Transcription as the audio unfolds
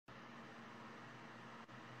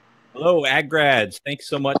Hello, AgGrads. Thanks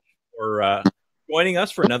so much for joining us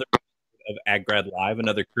for another episode of AgGrad Live,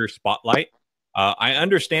 another career spotlight. I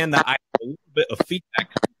understand that I have a little bit of feedback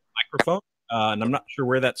on the microphone, and I'm not sure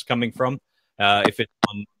where that's coming from. If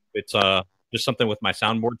it's just something with my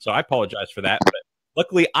soundboard, so I apologize for that. But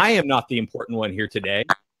luckily, I am not the important one here today.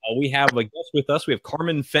 We have a guest with us. We have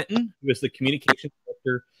Carmen Fenton, who is the communications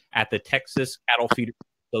director at the Texas Cattle Feeders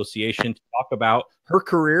Association, to talk about her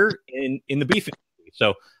career in the beef industry.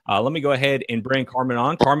 So let me go ahead and bring Carmen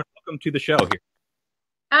on. Carmen, welcome to the show here.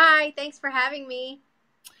 Hi, thanks for having me.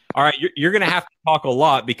 All right, you're going to have to talk a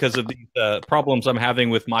lot because of these problems I'm having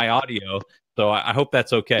with my audio. So I hope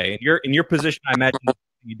that's okay. In your position, I imagine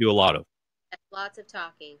you do a lot of. Lots of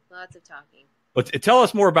talking, lots of talking. But tell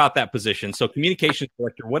us more about that position. So communications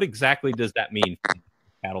director, what exactly does that mean for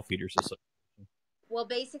Cattle Feeders Association? Well,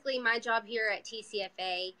 basically, my job here at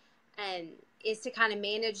TCFA is to kind of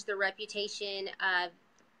manage the reputation of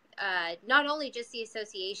not only just the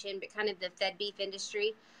association, but kind of the fed beef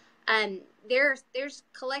industry. There's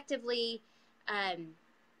collectively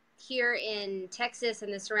here in Texas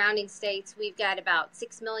and the surrounding states, we've got about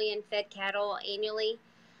 6 million fed cattle annually.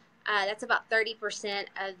 That's about 30%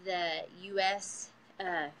 of the U.S.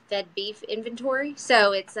 Fed beef inventory.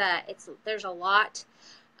 So there's a lot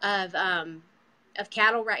of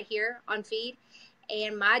cattle right here on feed,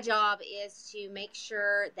 and my job is to make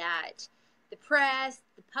sure that the press,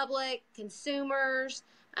 the public, consumers,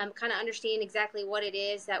 kind of understand exactly what it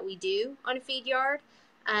is that we do on a feed yard,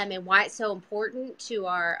 and why it's so important to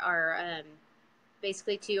our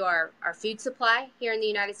basically to our food supply here in the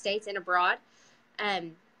United States and abroad.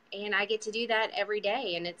 And I get to do that every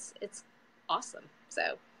day, and it's awesome.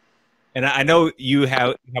 So. And I know you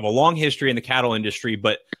have a long history in the cattle industry,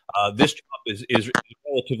 but this job is a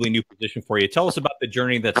relatively new position for you. Tell us about the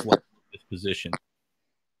journey that's led to this position.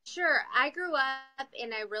 Sure. I grew up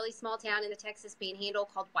in a really small town in the Texas Panhandle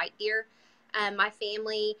called White Deer. My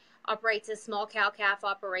family operates a small cow-calf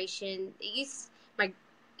operation. It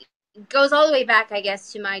goes all the way back, I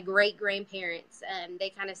guess, to my great-grandparents. They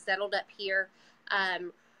kind of settled up here,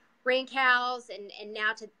 ran cows, and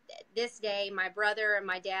now to this day, my brother and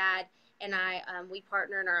my dad and I, we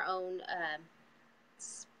partner in our own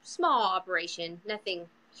small operation, nothing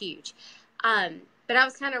huge. But I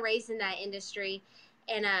was kind of raised in that industry,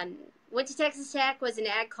 and went to Texas Tech, was an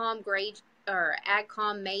AgCom grade or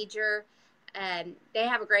AgCom major. They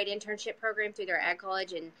have a great internship program through their ag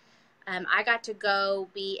college, and I got to go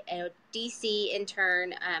be a DC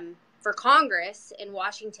intern for Congress in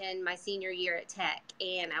Washington my senior year at Tech.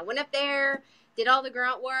 And I went up there, did all the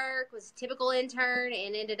grunt work, was a typical intern,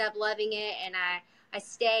 and ended up loving it. And I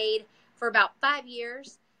stayed for about 5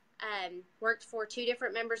 years, worked for 2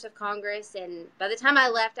 different members of Congress. And by the time I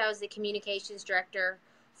left, I was the communications director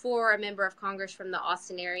for a member of Congress from the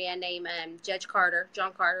Austin area named Judge Carter,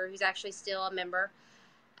 John Carter, who's actually still a member.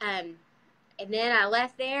 And then I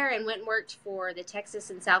left there and went and worked for the Texas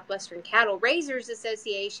and Southwestern Cattle Raisers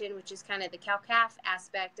Association, which is kind of the cow-calf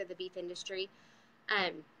aspect of the beef industry.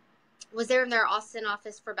 Was there in their Austin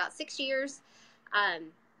office for about 6 years.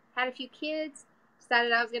 Had a few kids,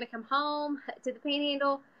 decided I was going to come home to the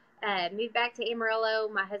Panhandle, moved back to Amarillo.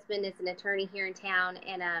 My husband is an attorney here in town,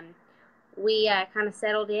 and we kind of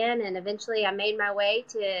settled in, and eventually I made my way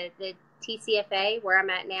to the TCFA where I'm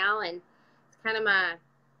at now, and it's kind of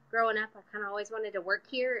growing up, I kind of always wanted to work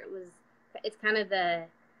here. It's kind of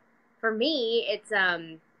for me, it's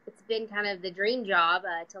been kind of the dream job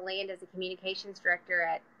to land as a communications director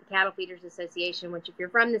at the Cattle Feeders Association, which if you're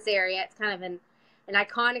from this area, it's kind of an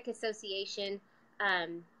iconic association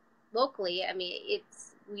locally. I mean,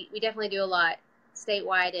 we definitely do a lot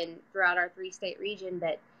statewide and throughout our 3-state region,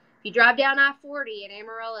 but if you drive down I-40 in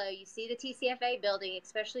Amarillo, you see the TCFA building,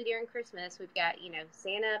 especially during Christmas. We've got,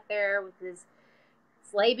 Santa up there with his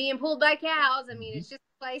sleigh being pulled by cows. I mean, it's just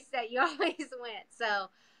a place that you always went. So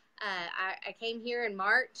I came here in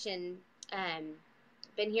March and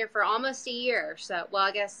been here for almost a year. So, well,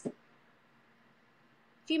 I guess a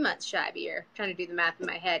few months shy of a year. I'm trying to do the math in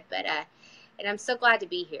my head. But and I'm so glad to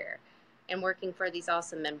be here and working for these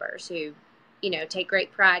awesome members who, take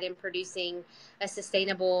great pride in producing a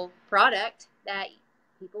sustainable product that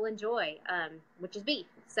people enjoy, which is beef.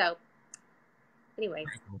 So anyway.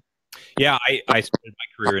 Yeah, I started my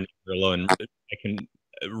career in Amarillo, and I can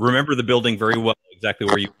remember the building very well, exactly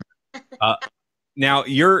where you were. Now,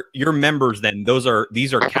 your members, then,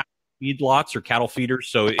 these are cattle feedlots or cattle feeders,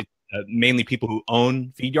 so it's mainly people who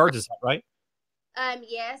own feed yards, is that right?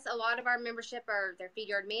 Yes, a lot of our membership are their feed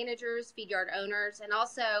yard managers, feed yard owners, and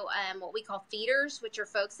also what we call feeders, which are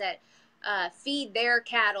folks that feed their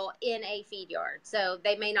cattle in a feed yard. So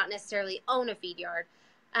they may not necessarily own a feed yard,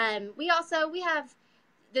 We have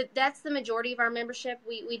that's the majority of our membership.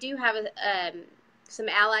 We do have some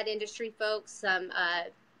allied industry folks, some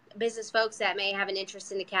business folks that may have an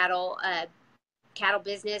interest in the cattle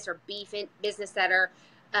business or business that are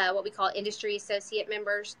what we call industry associate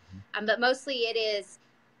members. But mostly it is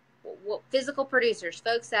physical producers,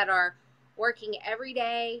 folks that are working every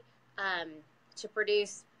day to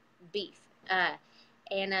produce beef. I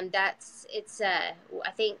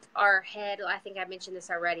think I think I mentioned this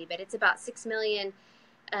already, but it's about 6 million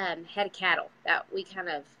head of cattle that we kind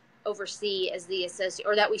of oversee as the associate,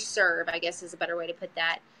 or that we serve, I guess is a better way to put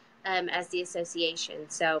that, as the association.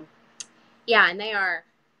 So yeah, and they are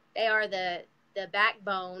the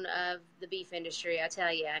backbone of the beef industry. I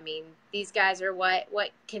tell you, I mean, these guys are what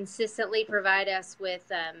consistently provide us with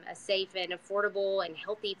a safe and affordable and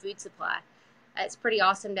healthy food supply. It's pretty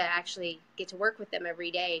awesome to actually get to work with them every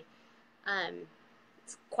day.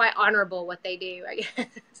 It's quite honorable what they do, I guess.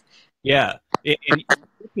 Yeah. In your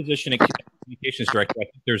position as communications director, I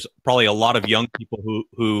think there's probably a lot of young people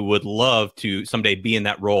who would love to someday be in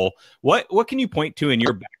that role. What can you point to in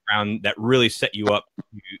your background that really set you up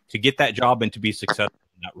to get that job and to be successful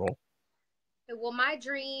in that role? Well, my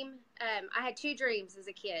dream, I had two dreams as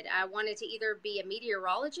a kid. I wanted to either be a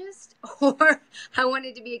meteorologist or I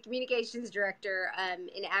wanted to be a communications director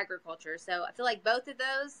in agriculture. So I feel like both of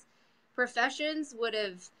those professions would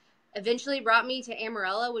have eventually brought me to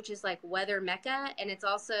Amarillo, which is like weather mecca, and it's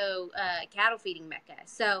also cattle feeding mecca.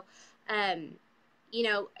 So,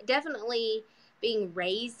 definitely being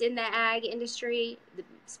raised in the ag industry,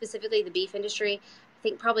 specifically the beef industry, I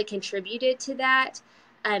think probably contributed to that.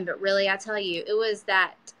 But really, I tell you, it was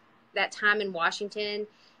that time in Washington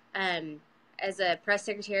as a press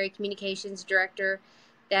secretary, communications director,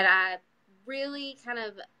 that I really kind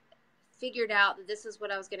of figured out that this is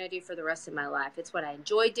what I was going to do for the rest of my life. It's what I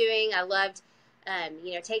enjoyed doing. I loved,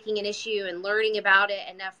 taking an issue and learning about it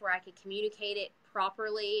enough where I could communicate it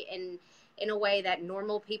properly and in a way that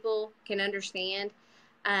normal people can understand.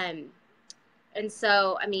 And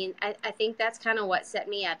so, I mean, I think that's kind of what set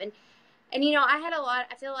me up. And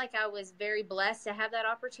I feel like I was very blessed to have that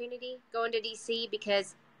opportunity going to DC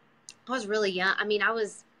because I was really young. I mean, I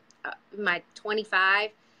was my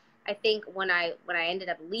 25, I think, when I ended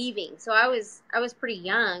up leaving. So I was pretty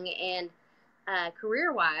young and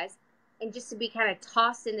career wise, and just to be kind of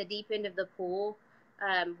tossed in the deep end of the pool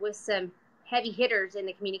with some heavy hitters in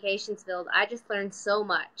the communications field, I just learned so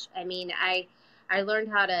much. I mean, I learned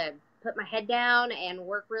how to put my head down and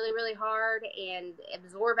work really, really hard and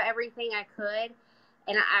absorb everything I could.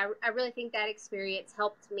 And I really think that experience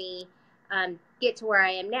helped me get to where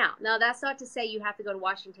I am now. Now, that's not to say you have to go to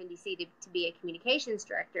Washington, D.C. to be a communications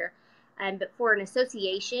director. But for an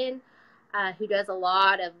association who does a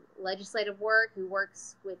lot of legislative work, who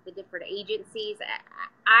works with the different agencies,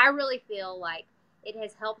 I really feel like it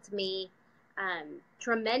has helped me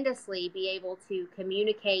tremendously be able to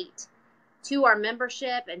communicate to our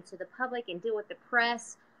membership and to the public and deal with the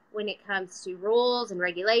press when it comes to rules and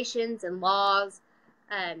regulations and laws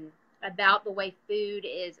about the way food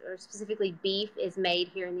is, or specifically beef, is made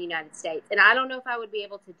here in the United States. And I don't know if I would be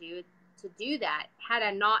able to do that had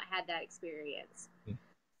I not had that experience.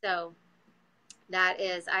 So that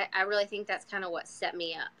is, I really think that's kind of what set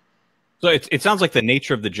me up. So it sounds like the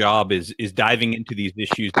nature of the job is diving into these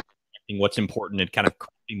issues, what's important, and kind of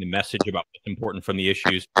crafting the message about what's important from the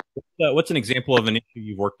issues. What's an example of an issue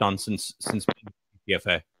you've worked on since being at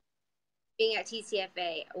TCFA? Being at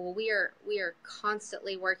TCFA, well, we are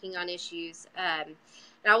constantly working on issues. And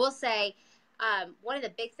I will say, one of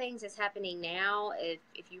the big things that's happening now,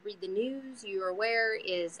 if you read the news, you're aware,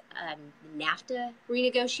 is NAFTA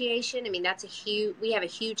renegotiation. I mean, we have a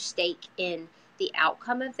huge stake in the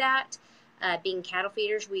outcome of that. Being cattle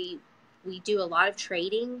feeders, we do a lot of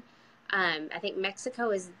trading. I think Mexico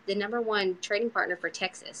is the #1 trading partner for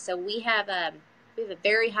Texas. So we have a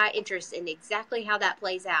very high interest in exactly how that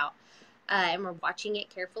plays out. And we're watching it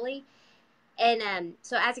carefully. And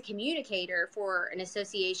so as a communicator for an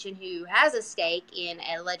association who has a stake in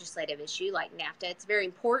a legislative issue like NAFTA, it's very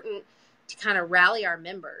important to kind of rally our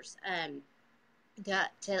members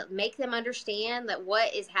to make them understand that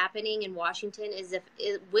what is happening in Washington is if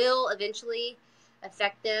it will eventually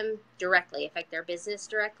affect them directly, affect their business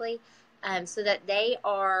directly, so that they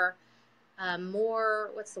are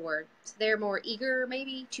more, what's the word? So they're more eager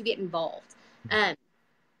maybe to get involved.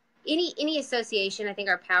 Any association, I think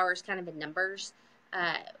our power is kind of in numbers.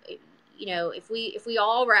 If we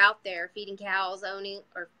all were out there feeding cows, owning,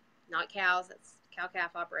 or not cows, that's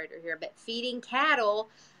cow-calf operator here, but feeding cattle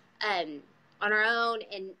on our own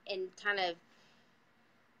and kind of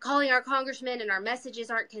calling our congressmen and our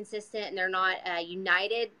messages aren't consistent and they're not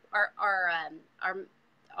united.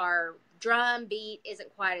 Our drum beat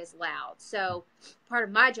isn't quite as loud. So part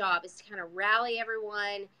of my job is to kind of rally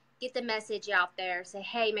everyone, get the message out there, say,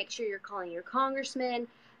 hey, make sure you're calling your congressman.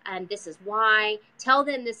 And this is why. Tell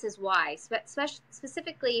them this is why.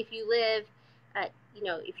 Specifically, if you live,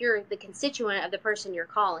 if you're the constituent of the person you're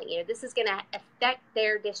calling, this is going to affect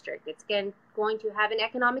their district. It's going to have an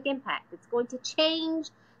economic impact. It's going to change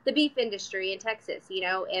the beef industry in Texas.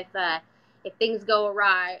 If things go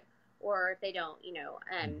awry or if they don't.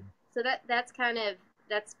 So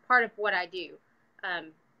that's part of what I do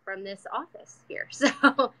from this office here.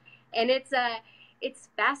 So, and it's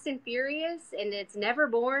fast and furious, and it's never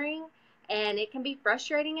boring, and it can be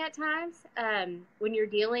frustrating at times when you're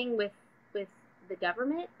dealing with the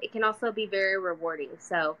government. It can also be very rewarding.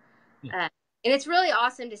 So, and it's really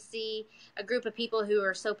awesome to see a group of people who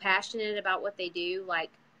are so passionate about what they do, like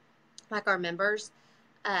our members.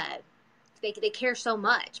 They care so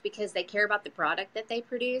much because they care about the product that they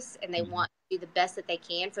produce, and they want to do the best that they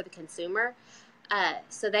can for the consumer.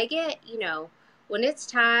 So they get, when it's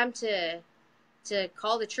time to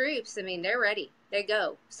call the troops, I mean, they're ready. They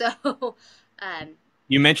go. So,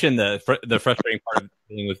 you mentioned the frustrating part of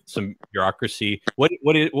dealing with some bureaucracy. What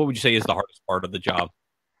would you say is the hardest part of the job?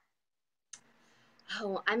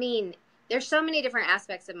 Oh, I mean, there's so many different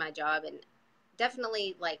aspects of my job, and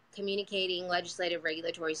definitely like communicating legislative,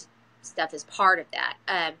 regulatory stuff is part of that.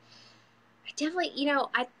 I definitely,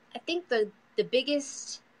 I think the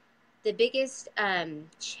biggest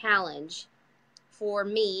challenge for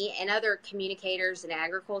me and other communicators in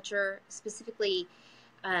agriculture, specifically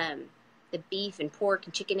the beef and pork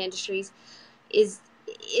and chicken industries, is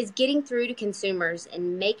getting through to consumers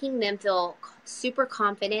and making them feel super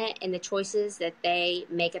confident in the choices that they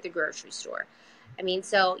make at the grocery store. I mean,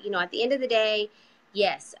 so, at the end of the day,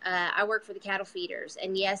 yes, I work for the cattle feeders,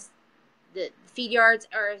 and yes, the feed yards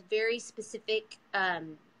are a very specific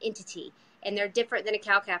entity, and they're different than a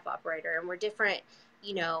cow-calf operator, and we're different,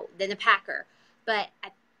 than the packer. But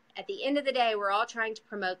at the end of the day, we're all trying to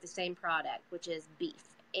promote the same product, which is beef.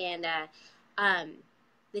 And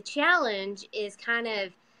the challenge is kind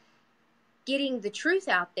of getting the truth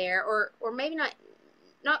out there, or maybe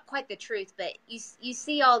not quite the truth, but you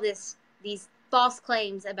see all these false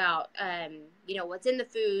claims about what's in the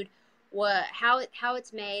food, how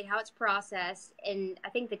it's made, how it's processed. And I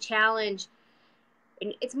think the challenge,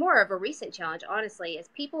 and it's more of a recent challenge, honestly, is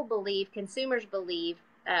consumers believe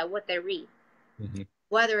what they read,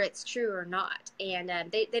 whether it's true or not. And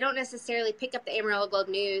they don't necessarily pick up the Amarillo Globe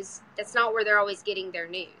News. That's not where they're always getting their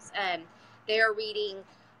news. They are reading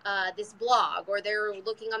this blog, or they're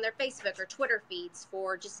looking on their Facebook or Twitter feeds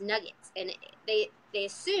for just nuggets, and they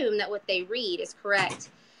assume that what they read is correct.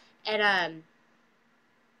 And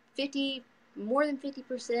more than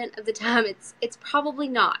 50% of the time, it's probably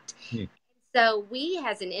not. So we,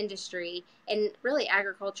 as an industry, and really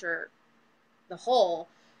agriculture, the whole,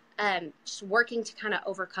 just working to kind of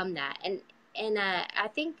overcome that. And I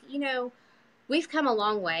think, we've come a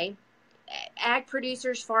long way. Ag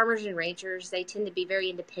producers, farmers, and ranchers, they tend to be very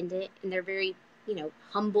independent, and they're very,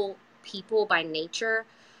 humble people by nature.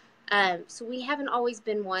 So we haven't always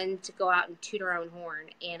been one to go out and toot our own horn.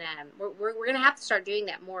 And we're going to have to start doing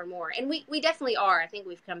that more and more. And we definitely are. I think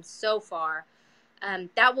we've come so far.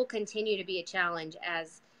 That will continue to be a challenge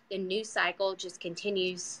as the news cycle just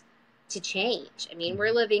continues to change. I mean,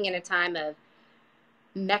 we're living in a time of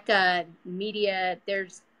mecca media.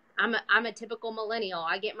 I'm a typical millennial.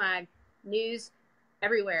 I get my news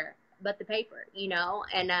everywhere but the paper,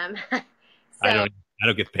 and so, I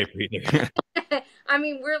don't get the paper either. I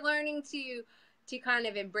mean, we're learning to kind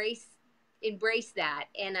of embrace that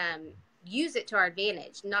and use it to our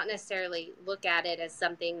advantage, not necessarily look at it as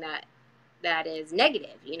something that is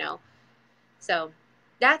negative, So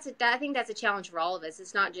I think that's a challenge for all of us.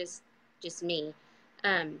 It's not just me,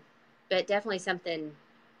 but definitely something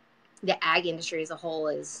the ag industry as a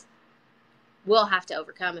whole will have to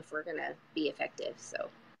overcome if we're going to be effective. So,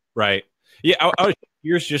 right. Yeah. I was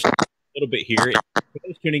curious just a little bit here. For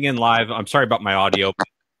those tuning in live, I'm sorry about my audio.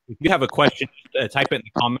 If you have a question, just, type it in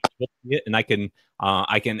the comments, and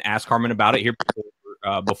I can ask Carmen about it here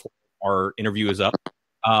before our interview is up.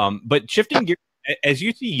 But shifting gears, as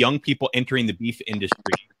you see young people entering the beef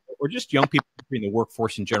industry, or just young people entering the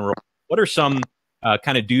workforce in general, what are some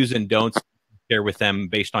kind of do's and don'ts you share with them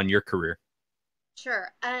based on your career?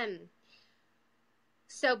 Sure.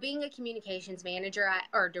 So being a communications manager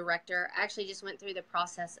or director, I actually just went through the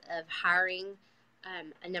process of hiring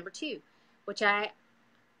a number 2, which I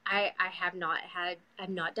have not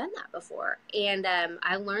done that before. And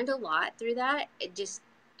I learned a lot through that. It just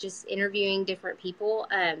just interviewing different people.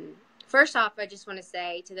 First off, I just want to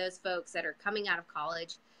say to those folks that are coming out of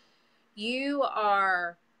college, you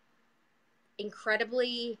are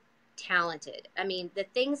incredibly talented. I mean, the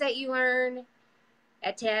things that you learn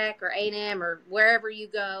at Tech or A&M or wherever you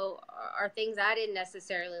go are things I didn't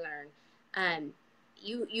necessarily learn.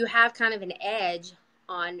 You have kind of an edge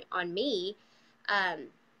on me,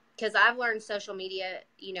 because I've learned social media,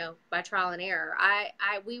 by trial and error.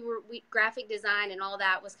 We graphic design and all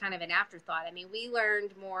that was kind of an afterthought. I mean, we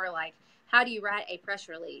learned more like, how do you write a press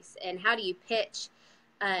release and how do you pitch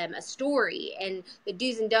a story and the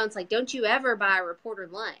do's and don'ts. Like, don't you ever buy a reporter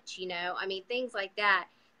lunch? I mean, things like that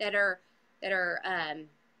are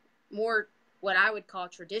more what I would call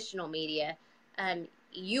traditional media.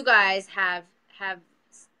 You guys have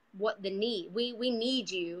what the need. We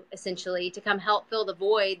need you essentially to come help fill the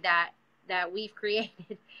void that we've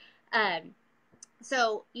created.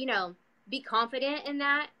 So, be confident in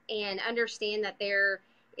that and understand that there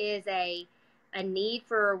is a need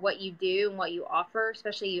for what you do and what you offer,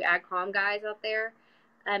 especially you AgCom guys out there.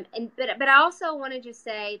 But I also want to just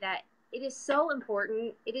say that it is so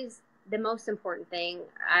important. It is the most important thing,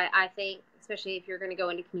 I think, especially if you're going to go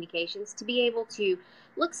into communications, to be able to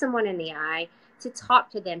look someone in the eye, to talk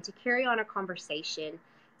to them, to carry on a conversation,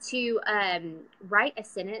 to write a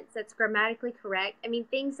sentence that's grammatically correct. I mean,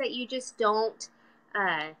 things that you just don't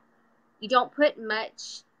put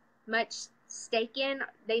much stake in.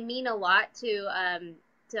 They mean a lot to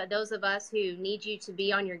those of us who need you to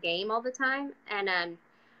be on your game all the time. And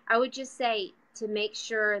I would just say to make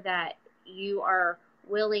sure that you are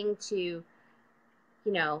willing to,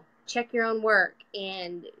 check your own work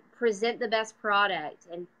and present the best product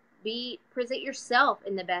and present yourself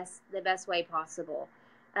in the best way possible.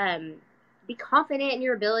 Be confident in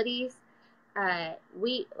your abilities.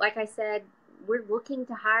 Like I said, we're looking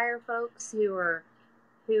to hire folks who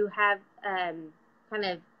have kind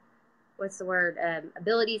of,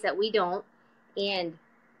 abilities that we don't, and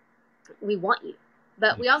we want you.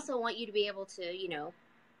 But we also want you to be able to,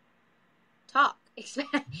 talk,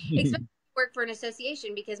 especially work for an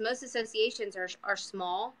association, because most associations are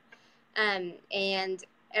small, and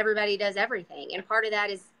everybody does everything. And part of that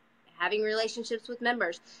is having relationships with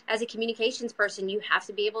members. As a communications person, you have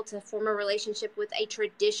to be able to form a relationship with a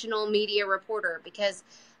traditional media reporter, because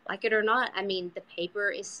like it or not, I mean, the paper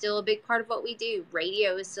is still a big part of what we do.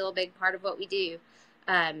 Radio is still a big part of what we do.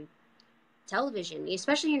 Television,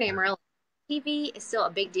 especially here in Amarillo, TV is still a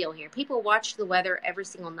big deal here. People watch the weather every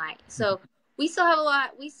single night. So we still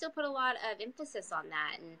put a lot of emphasis on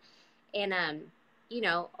that. And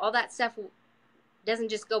all that stuff doesn't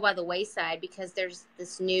just go by the wayside because there's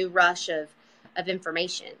this new rush of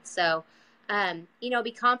information. So,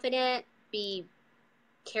 be confident, be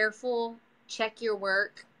careful, check your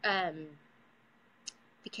work.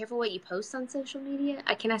 Be careful what you post on social media.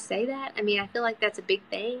 Can I say that? I mean, I feel like that's a big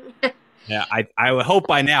thing. Yeah, I would hope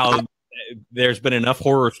by now there's been enough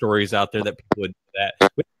horror stories out there that people would do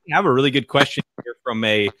that. We have a really good question here from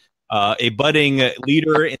a budding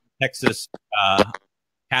leader in the Texas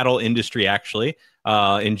cattle industry, actually,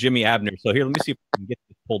 in Jimmy Abner. So here, let me see if I can get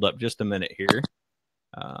this pulled up just a minute here.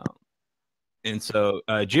 And so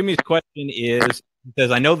Jimmy's question is, he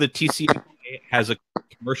says, I know the TCA has a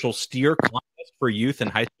commercial steer contest for youth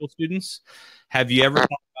and high school students. Have you ever thought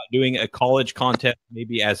about doing a college contest,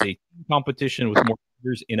 maybe as a competition with more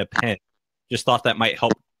leaders in a pen? Just thought that might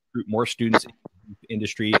help recruit more students in the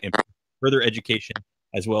industry and further education,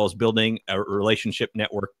 as well as building a relationship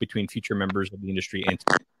network between future members of the industry and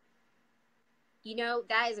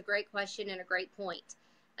that is a great question and a great point.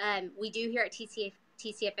 We do here at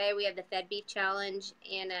TCFA, we have the Fed Beef Challenge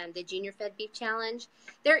and the Junior Fed Beef Challenge.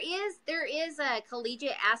 There is a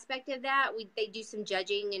collegiate aspect of that. They do some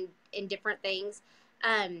judging and different things.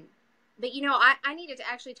 But I needed to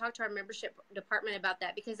actually talk to our membership department about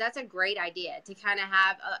that, because that's a great idea to kind of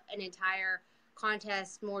have an entire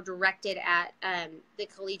contest more directed at the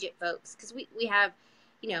collegiate folks, because we have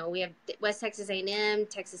West Texas A&M,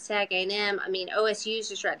 Texas Tech, A&M. I mean, OSU is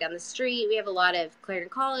just right down the street. We have a lot of Clarendon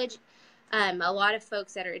College, a lot of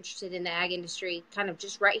folks that are interested in the ag industry, kind of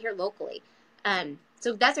just right here locally.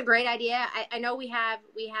 So that's a great idea. I know we have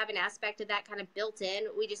an aspect of that kind of built in.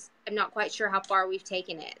 I'm not quite sure how far we've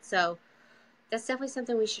taken it. So that's definitely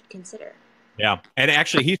something we should consider. Yeah, and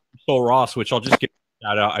actually, he's from Sul Ross, which I'll just give a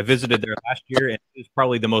shout out. I visited there last year, and it's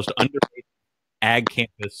probably the most underrated ag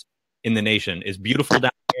campus in the nation. It's beautiful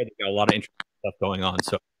down there. They've got a lot of interesting stuff going on.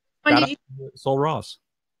 So, Sul Ross.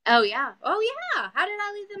 Oh yeah. How did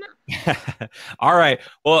I leave them out? All right.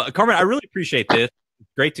 Well, Carmen, I really appreciate this. It's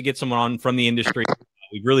great to get someone on from the industry.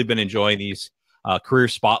 We've really been enjoying these career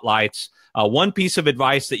spotlights. One piece of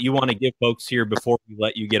advice that you want to give folks here before we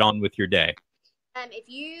let you get on with your day. If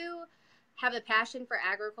you have a passion for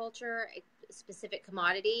agriculture, a specific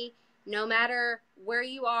commodity, no matter where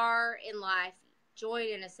you are in life,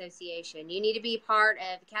 join an association. You need to be part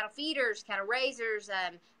of the cattle feeders, cattle raisers,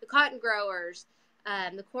 the cotton growers,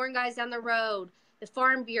 the corn guys down the road, the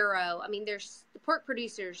farm bureau. I mean, there's the pork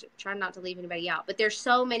producers. I'm trying not to leave anybody out, but there's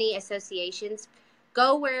so many associations.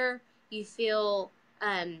 Go where you feel,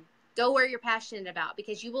 go where you're passionate about,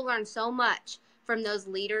 because you will learn so much from those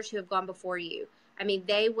leaders who have gone before you. I mean,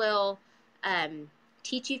 they will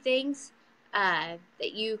teach you things that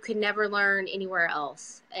you could never learn anywhere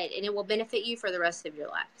else, and it will benefit you for the rest of your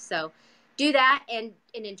life. So do that, and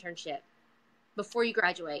an internship before you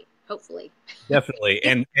graduate, hopefully. Definitely.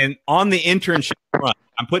 And on the internship front,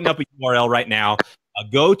 I'm putting up a URL right now.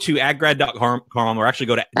 Go to aggrad.com, or actually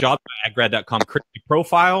go to jobs.aggrad.com, create a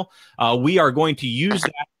profile. We are going to use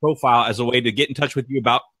that profile as a way to get in touch with you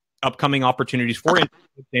about upcoming opportunities for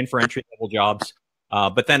entry-level jobs,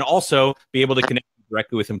 but then also be able to connect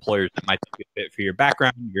directly with employers that might be a fit for your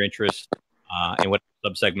background, your interests, and what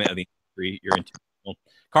subsegment of the industry you're into. Well,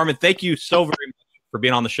 Carmen, thank you so very much for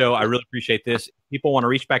being on the show. I really appreciate this. If people want to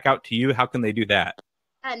reach back out to you, how can they do that?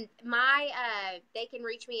 They can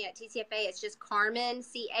reach me at TCFA. It's just Carmen,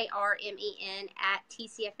 CARMEN, at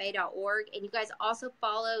TCFA.org. And you guys also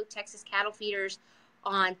follow Texas Cattle Feeders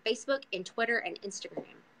on Facebook and Twitter and Instagram.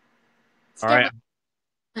 All right.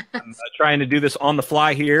 I'm trying to do this on the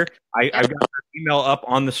fly here. I've got your email up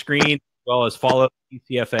on the screen, as well as follow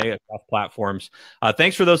TCFA across platforms.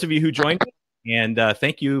 Thanks for those of you who joined, and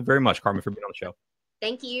thank you very much, Carmen, for being on the show.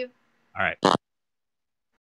 Thank you. All right.